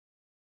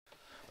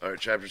Alright,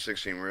 Chapter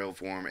 16, Rail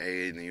Form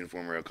A in the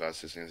Uniform Rail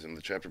Costing System.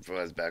 The chapter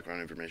provides background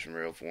information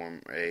Rail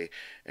Form A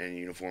and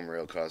Uniform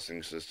Rail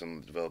Costing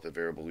System develop a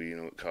variable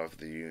unit cost for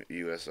the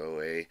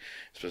USOA,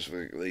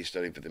 specifically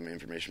studied for the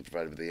information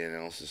provided by the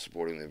analysis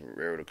supporting the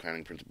railroad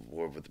accounting principle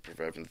board with the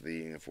preference of the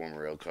Uniform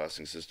Rail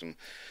Costing System.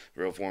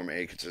 Rail Form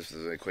A consists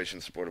of an equation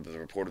supported by the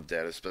report of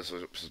data,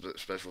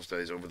 special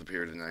studies over the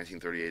period of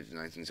 1938 to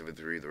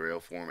 1973. The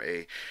Rail Form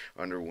A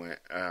underwent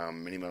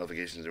many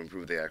modifications to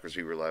improve the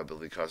accuracy,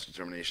 reliability, cost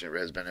determination. It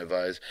has been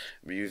advised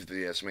to be used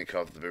to estimate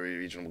cost of the very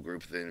regional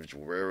group of the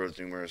individual railroads.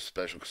 Numerous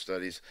special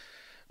studies,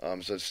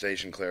 such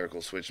station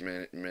clerical switch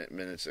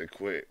minutes,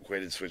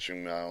 equated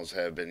switching miles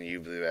have been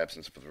used in the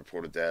absence of the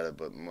reported data,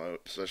 but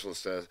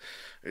specialist data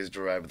is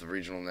derived with the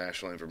regional and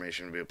national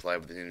information to be applied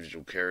with the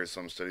individual carriers.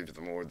 Some studies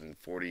are more than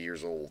 40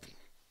 years old.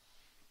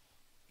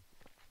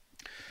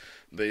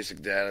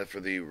 Basic data for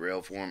the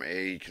Rail Form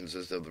A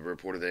consists of the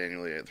reported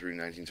annually through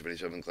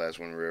 1977 Class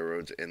 1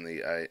 railroads and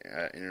the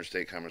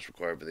interstate commerce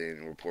required for the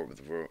annual report with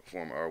the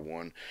Form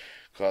R1.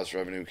 Cost,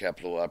 revenue,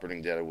 capital,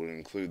 operating data would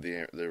include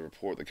the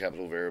report. The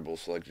capital variable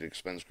selected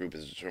expense group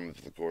is determined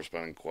for the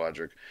corresponding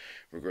quadratic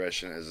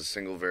regression as a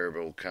single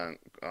variable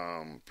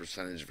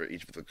percentage for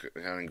each of the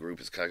accounting group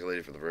is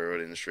calculated for the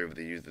railroad industry with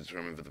the use to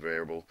determine for the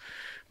variable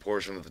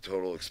portion of the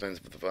total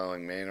expense with the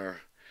following manner.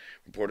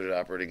 Reported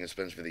operating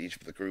expense for each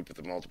of the group with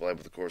the multiplied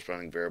with the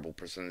corresponding variable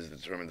percentage to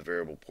determine the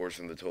variable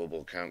portion of the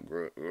total account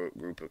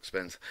group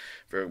expense.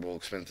 Variable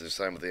expense is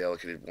assigned with the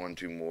allocated 1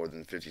 to more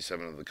than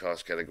 57 of the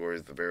cost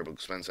categories. The variable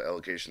expense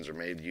allocations are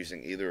made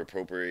using either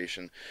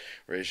appropriation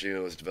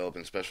ratio as developed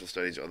in special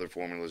studies, other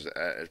formulas,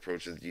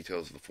 approaches.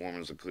 Details of the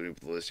formulas included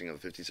with the listing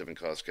of the 57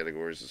 cost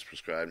categories as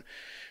prescribed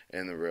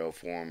in the Rail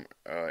Form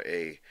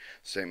A.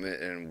 Statement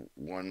in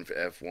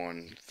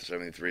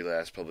 1F173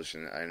 last published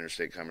in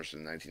Interstate Commerce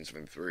in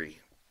 1973.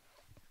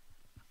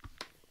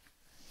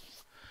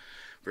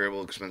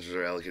 Variable expenses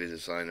are allocated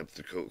assigned up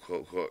to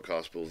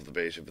cost pools of the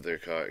base of their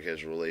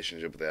causal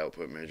relationship with the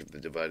output measure for the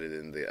divided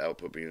in the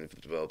output unit for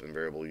the developing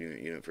variable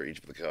unit for each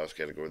of the cost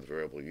category. The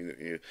variable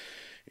unit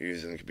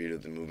used in the computer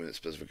the movement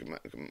specific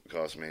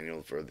cost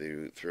manual for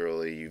the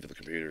thoroughly used the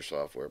computer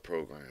software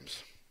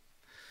programs.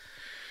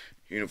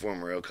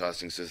 Uniform Rail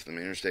Costing System.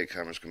 The Interstate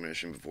Commerce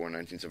Commission before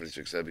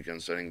 1976 had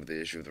begun studying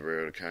the issue of the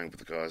railroad accounting for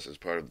the cost as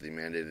part of the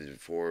mandated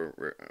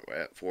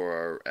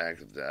 4R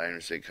Act of the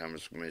Interstate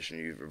Commerce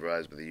Commission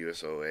revised by the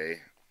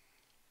USOA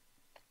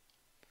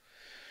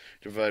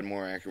to provide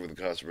more accurate with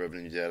the cost of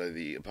revenue data.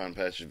 Upon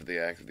passage of the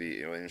Act,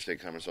 the Interstate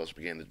Commerce also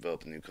began to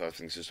develop a new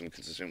costing system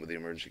consistent with the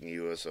emerging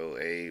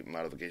USOA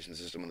modification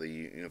system of the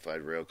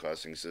Unified Rail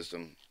Costing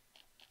System.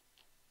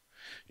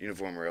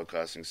 Uniform Rail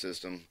Costing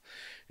System.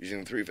 Using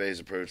the three-phase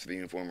approach, the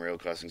Uniform Rail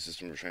Costing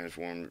System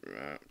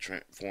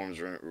transforms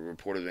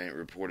reported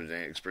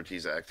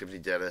expertise activity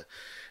data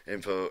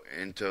info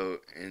into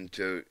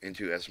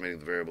estimating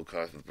the variable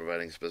cost of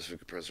providing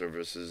specific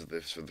services.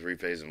 The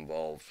three-phase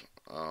involved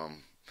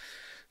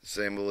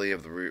assembly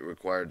of the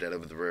required data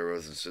with the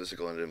railroads and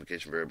statistical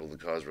identification variable to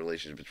cause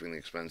relationship between the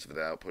expense of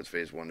the outputs.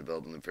 Phase 1,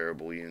 developing the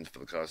variable units for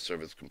the cost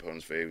service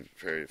components.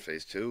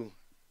 Phase 2,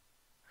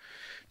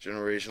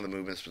 generation of the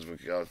movement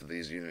specific cost of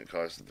these unit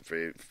costs of the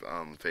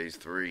phase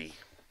 3.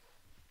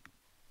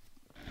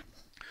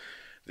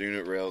 The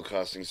unit rail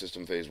costing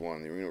system phase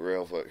 1. The unit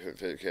rail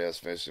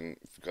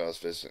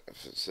cost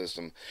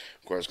system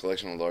requires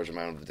collection of a large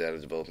amount of the data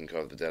developed and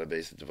cost the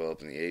database that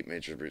developed in the 8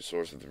 major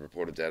sources of the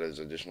reported data. Is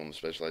additional and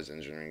specialized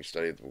engineering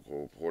study of the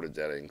reported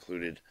data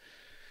included.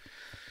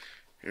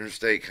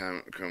 Interstate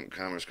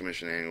Commerce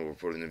Commission Annual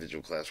Report of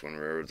Individual Class 1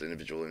 Railroads,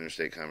 Individual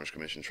Interstate Commerce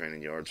Commission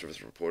Train Yard Service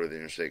Report of the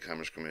Interstate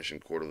Commerce Commission,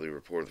 Quarterly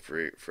Report of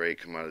the Freight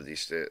Commodity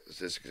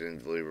Statistics,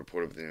 Individually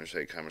Report of the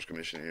Interstate Commerce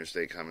Commission,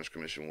 Interstate Commerce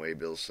Commission Way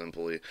Bills,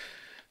 simply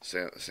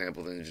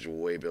sampled individual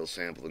way bills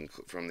sampled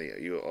from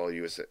the all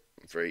U.S.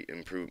 freight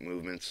improved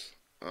movements.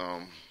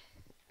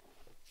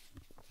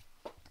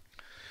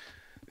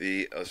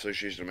 The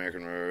Association of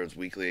American Railroads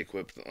weekly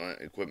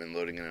equipment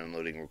loading and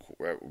unloading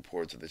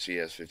reports of the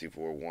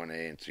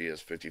CS54-1A and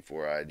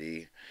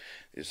CS54-ID.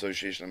 The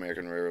Association of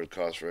American Railroad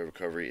Cost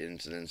Recovery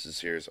Incidences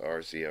Series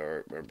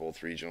RCR are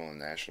both regional and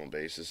national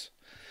basis.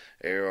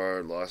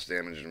 ARR Loss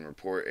Damage and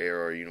Report.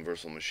 ARR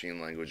Universal Machine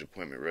Language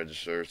Equipment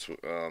Register.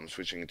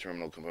 Switching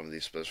Terminal Component.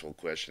 These special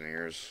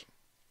questionnaires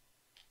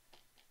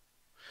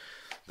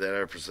that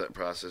are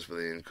processed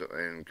and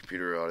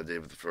computer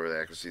audited with further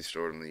accuracy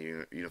stored in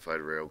the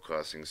Unified Rail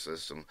Costing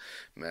System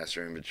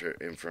Master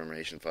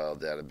Information File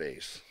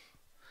Database.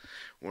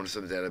 Once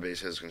the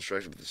database has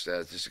constructed with the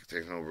statistic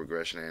technical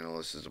regression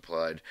analysis is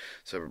applied,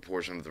 separate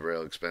portion of the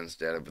rail expense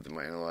data with them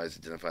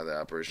analyzed identify the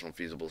operational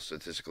feasible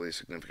statistically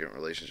significant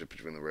relationship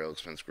between the rail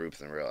expense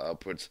groups and rail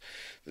outputs.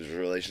 There's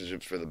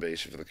relationships for the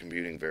basis for the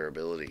computing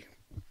variability.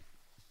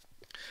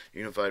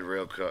 Unified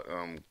Rail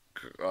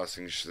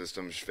Costing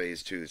Systems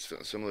Phase 2.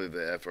 Similarly,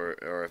 the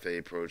RFA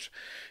approach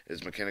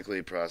is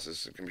mechanically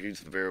processed and computes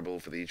the variable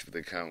for each of the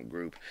account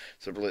group.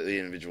 Separately,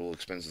 individual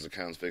expenses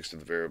accounts fixed to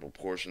the variable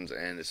portions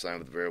and assigned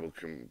with the variable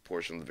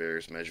portion of the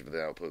various measure of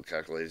the output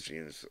calculated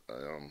units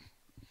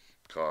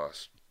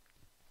cost.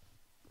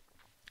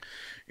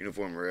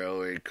 Uniform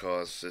Railway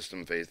Cost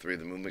System Phase 3.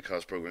 The Movement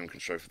Cost Program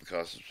constructs the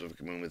cost of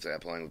specific movements,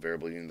 applying the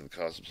variable unit of the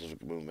cost of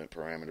specific movement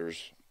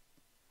parameters.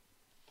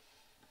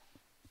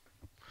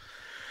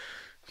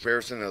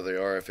 Comparison of the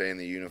RFA and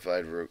the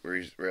Unified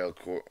Rail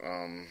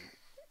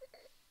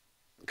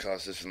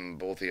Cost System.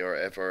 Both the the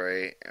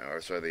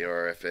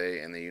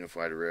RFA and the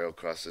Unified Rail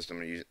Cost System,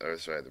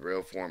 the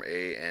Rail Form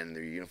A and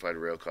the Unified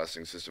Rail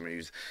Costing System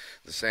use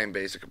the same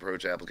basic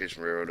approach.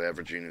 Application railroad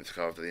average units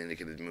cost for the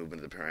indicated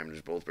movement of the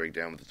parameters. Both break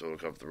down with the total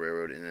cost of the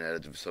railroad in an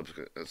additive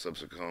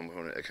subsequent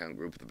component account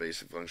group of the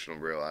basic functional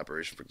rail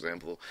operation. For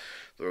example,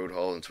 the road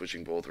haul and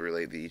switching both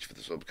relate each for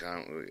the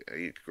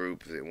each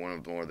group one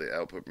of more the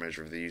output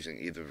measure of the using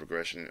either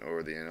regression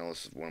or the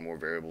analysis of one or more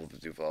variables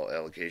with the default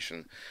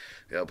allocation.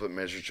 The output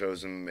measure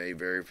chosen may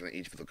vary from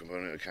each of the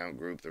component account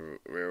group. The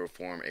railroad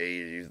form A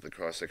uses the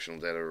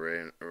cross-sectional data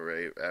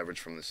array average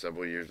from the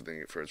several years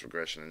for its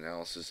regression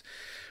analysis,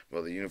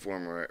 while the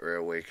uniform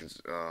railway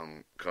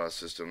cost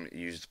system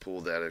uses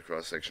pool data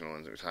cross-sectional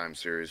and time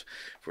series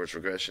for its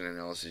regression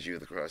analysis. Use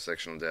the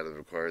cross-sectional data that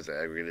requires the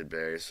aggregated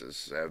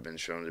basis have been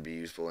shown to be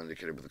useful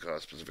indicator of the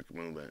cost-specific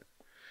movement.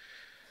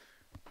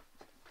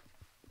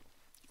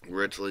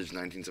 Rutledge's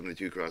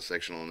 1972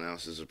 cross-sectional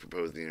analysis of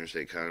proposed the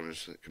Interstate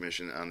Commerce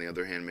Commission, on the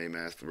other hand, may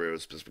mask the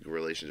railroad-specific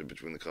relationship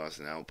between the cost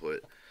and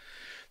output.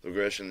 The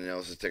regression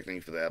analysis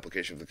technique for the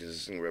application of the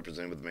consistently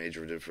represented with the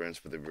major difference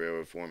for the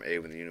railroad form A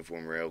with the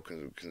uniform rail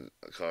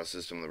cost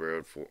system. The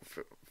railroad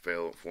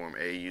form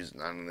A uses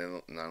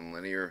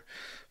nonlinear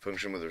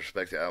function with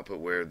respect to output,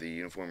 where the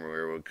uniform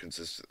railroad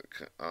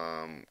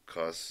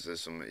cost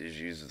system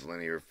uses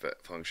linear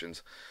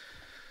functions.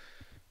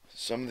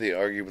 Some of the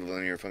argue with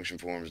linear function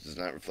forms does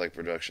not reflect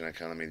production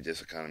economy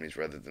diseconomies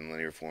rather than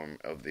linear form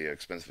of the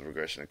expensive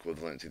regression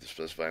equivalent to the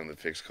specifying the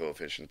fixed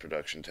coefficient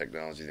production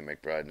technology. The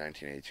McBride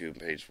 1982,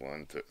 page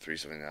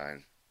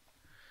 379.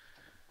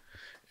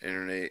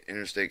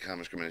 Interstate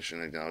Commerce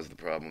Commission acknowledged the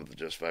problem with the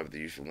justified with the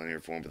use of linear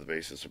form for the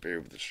basis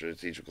superior with the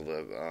strategical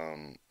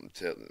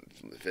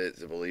fit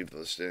to believe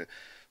the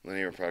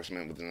linear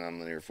approximate with the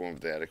nonlinear form of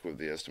the adequate with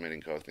the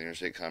estimating cost. The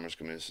Interstate Commerce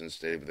Commission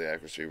stated with the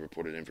accuracy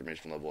reported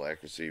information level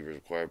accuracy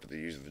required for the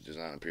use of the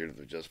design appeared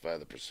to justify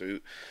the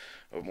pursuit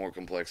of a more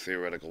complex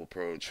theoretical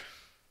approach.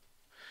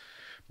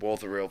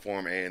 Both the rail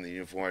form A and the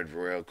unified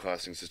rail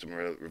costing system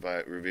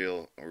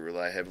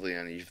rely heavily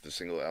on each of the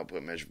single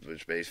output measure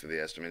which base for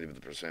the estimated with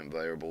the percent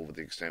variable with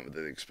the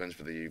expense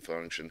for the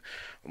function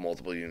of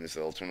multiple units.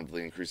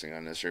 Alternatively, increasing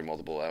unnecessary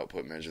multiple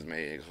output measures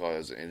may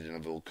cause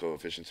interval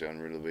coefficients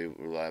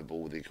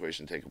unreliable with the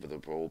equation taken with the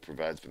pole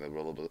provides for the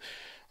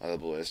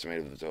reliable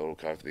estimated with the total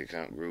cost of the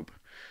account group.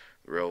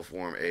 The rail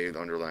form A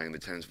underlying the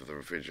tenets of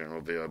the general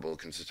variable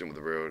consistent with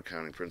the railroad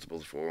accounting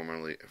principles.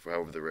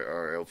 However, the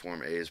rail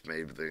form A is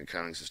made with the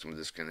accounting system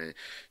discontinued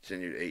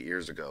 8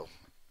 years ago.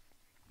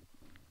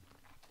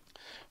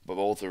 But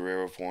both the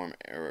rail form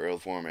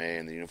A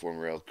and the uniform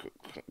rail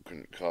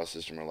cost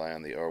system rely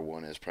on the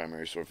R1 as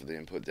primary source for the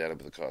input data,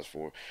 but the cost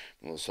for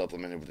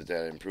supplemented with the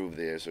data improved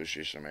the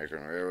Association of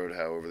American Railroad.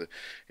 However,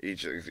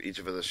 each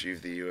of us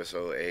use the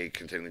USOA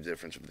containing the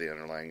difference of the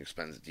underlying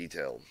expense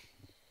detailed.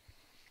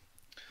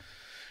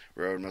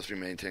 Railroad must be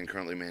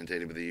currently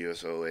maintained with the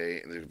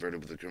USOA,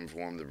 converted with the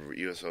conform the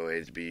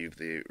USOA to be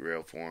the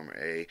rail form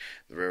A.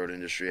 The railroad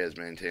industry has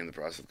maintained the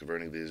process of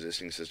converting the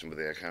existing system with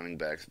the accounting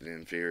back to the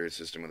inferior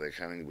system of the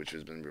accounting, which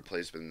has been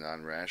replaced with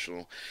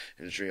non-rational.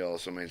 Industry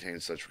also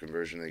maintains such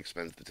conversion at the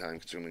expense of the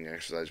time-consuming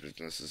exercise which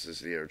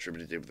necessity are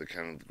attributed with the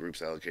account of the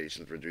group's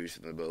allocations,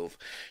 reducing the both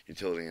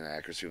utility and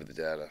accuracy of the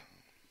data.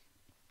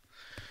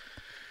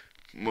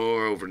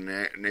 Moreover,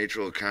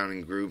 natural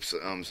accounting groups,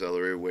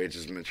 salary,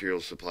 wages,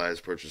 materials,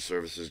 supplies, purchase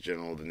services,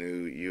 general, the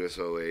new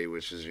USOA,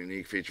 which is a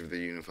unique feature of the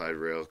unified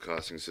rail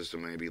costing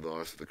system, may be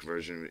lost if the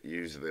conversion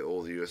used of the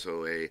old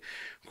USOA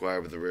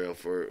acquired with the rail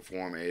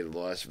form A. The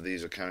loss of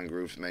these accounting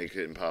groups make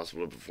it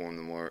impossible to perform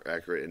the more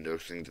accurate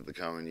indexing to the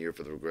common year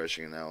for the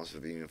regression analysis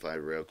of the unified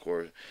rail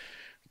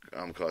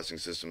costing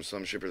system.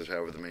 Some shippers,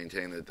 however,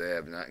 maintain that they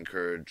have not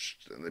encountered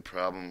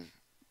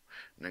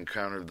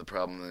the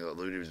problem that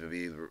alluded to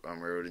be the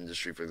railroad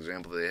industry. For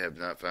example, they have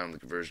not found the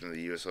conversion of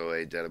the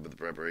USOA data with the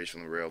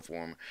preparation of the rail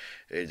form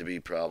A to be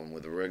problem.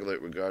 With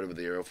regarded with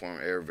the rail form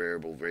A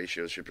variable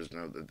ratio, shippers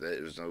note that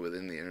it is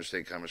within the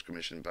Interstate Commerce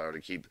Commission power to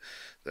keep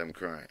them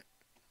current.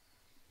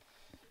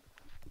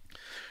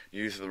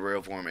 Use of the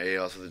rail form A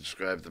also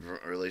describes the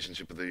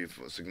relationship of the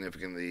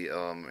significantly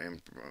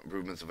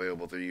improvements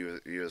available through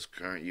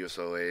current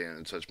USOA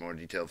and such more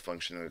detailed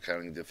functional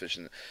accounting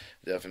definitions,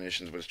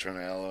 which turn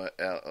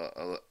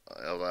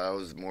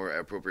allows more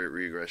appropriate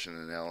regression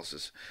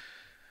analysis.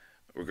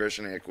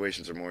 Regression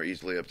equations are more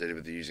easily updated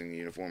with using the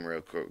uniform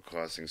rail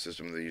costing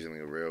system than using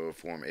the rail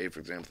form A. For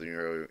example,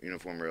 the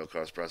uniform rail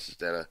cost process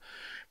data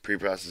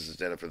pre-processes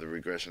data for the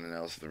regression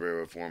analysis of the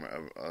railroad form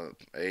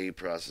A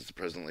process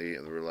presently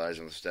relies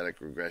on the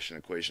static regression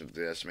equation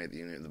to estimate the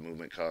unit of the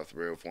movement cost. The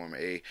railroad form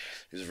A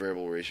is a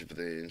variable ratio for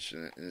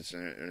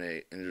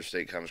the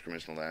Interstate Commerce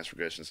Commission last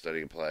regression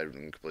study applied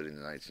and completed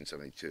in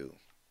 1972.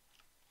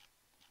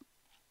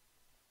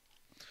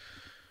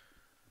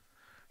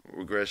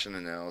 regression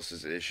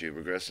analysis issue.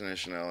 Regression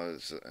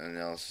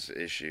analysis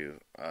issue.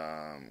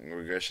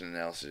 Regression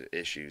analysis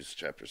issues.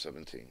 Chapter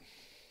 17.